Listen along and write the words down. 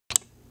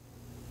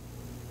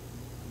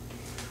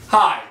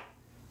Hi,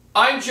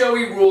 I'm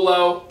Joey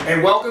Rullo,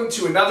 and welcome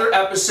to another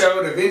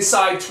episode of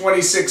Inside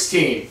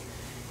 2016,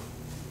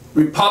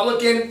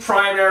 Republican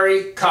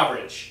primary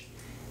coverage.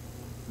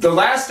 The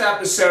last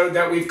episode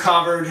that we've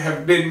covered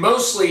have been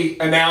mostly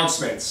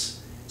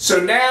announcements.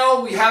 So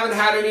now we haven't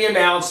had any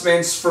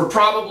announcements for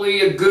probably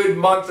a good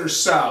month or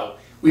so.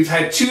 We've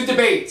had two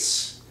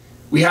debates.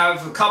 We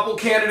have a couple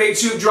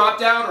candidates who've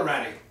dropped out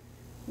already.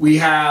 We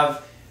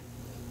have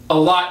a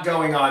lot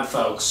going on,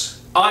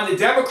 folks. On the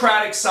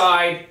Democratic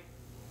side,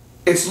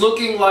 it's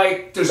looking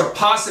like there's a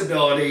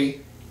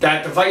possibility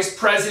that the Vice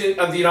President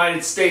of the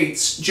United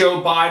States,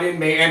 Joe Biden,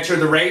 may enter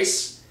the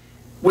race.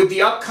 With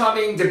the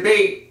upcoming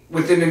debate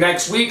within the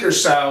next week or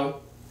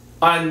so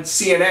on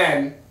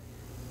CNN,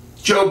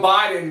 Joe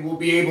Biden will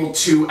be able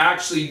to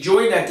actually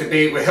join that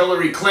debate with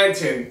Hillary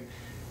Clinton,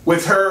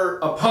 with her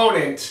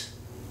opponent,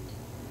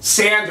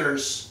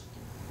 Sanders,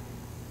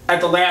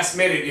 at the last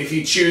minute if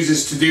he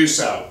chooses to do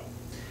so.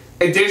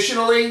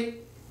 Additionally,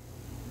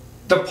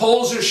 the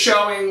polls are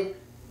showing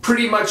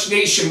pretty much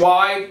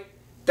nationwide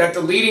that the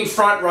leading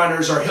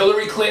frontrunners are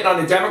Hillary Clinton on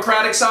the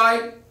Democratic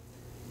side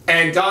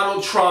and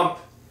Donald Trump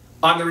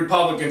on the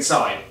Republican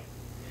side.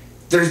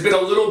 There's been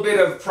a little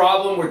bit of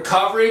problem with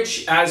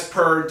coverage as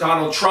per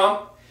Donald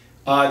Trump.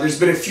 There's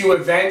been a few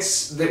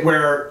events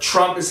where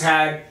Trump has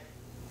had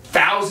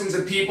thousands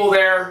of people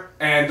there,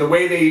 and the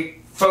way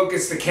they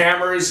focused the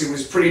cameras, it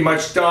was pretty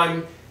much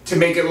done to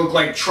make it look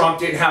like Trump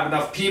didn't have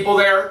enough people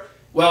there.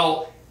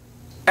 Well,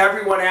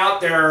 everyone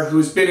out there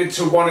who's been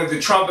into one of the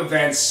Trump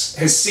events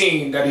has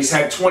seen that he's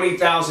had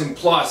 20,000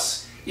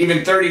 plus,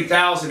 even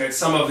 30,000 at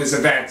some of his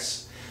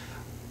events.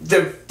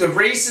 The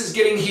race is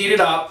getting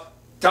heated up.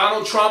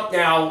 Donald Trump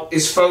now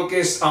is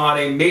focused on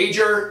a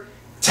major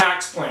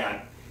tax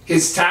plan.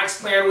 His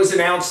tax plan was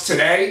announced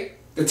today.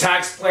 The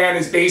tax plan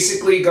is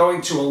basically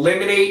going to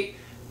eliminate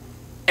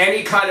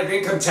any kind of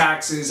income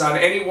taxes on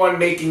anyone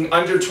making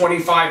under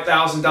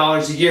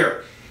 $25,000 a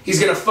year. He's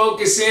going to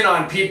focus in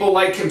on people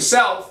like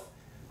himself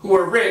who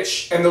are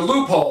rich and the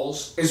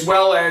loopholes, as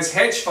well as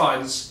hedge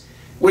funds,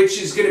 which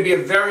is going to be a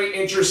very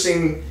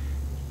interesting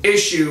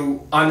issue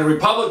on the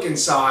Republican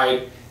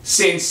side,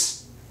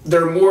 since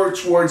they're more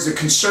towards the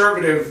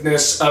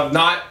conservativeness of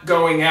not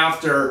going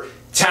after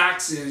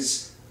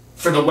taxes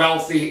for the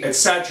wealthy,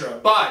 etc.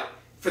 But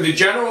for the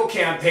general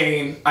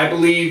campaign, I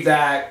believe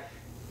that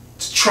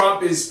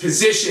Trump is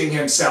positioning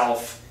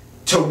himself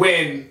to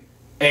win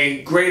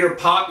a greater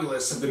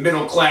populace of the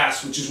middle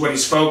class, which is what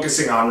he's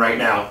focusing on right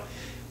now.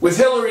 With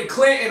Hillary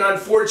Clinton,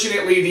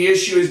 unfortunately, the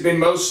issue has been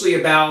mostly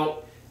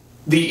about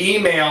the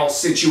email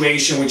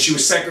situation when she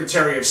was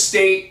Secretary of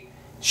State.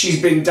 She's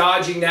been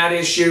dodging that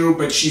issue,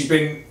 but she's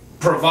been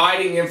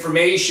providing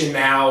information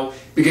now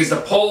because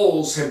the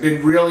polls have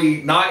been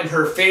really not in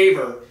her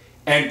favor,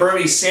 and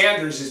Bernie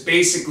Sanders is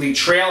basically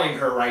trailing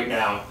her right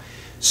now.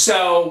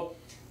 So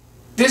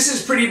this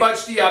is pretty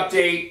much the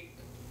update.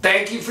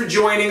 Thank you for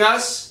joining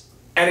us.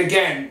 And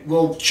again,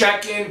 we'll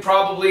check in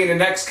probably in the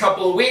next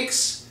couple of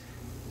weeks.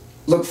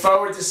 Look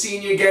forward to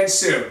seeing you again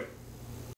soon.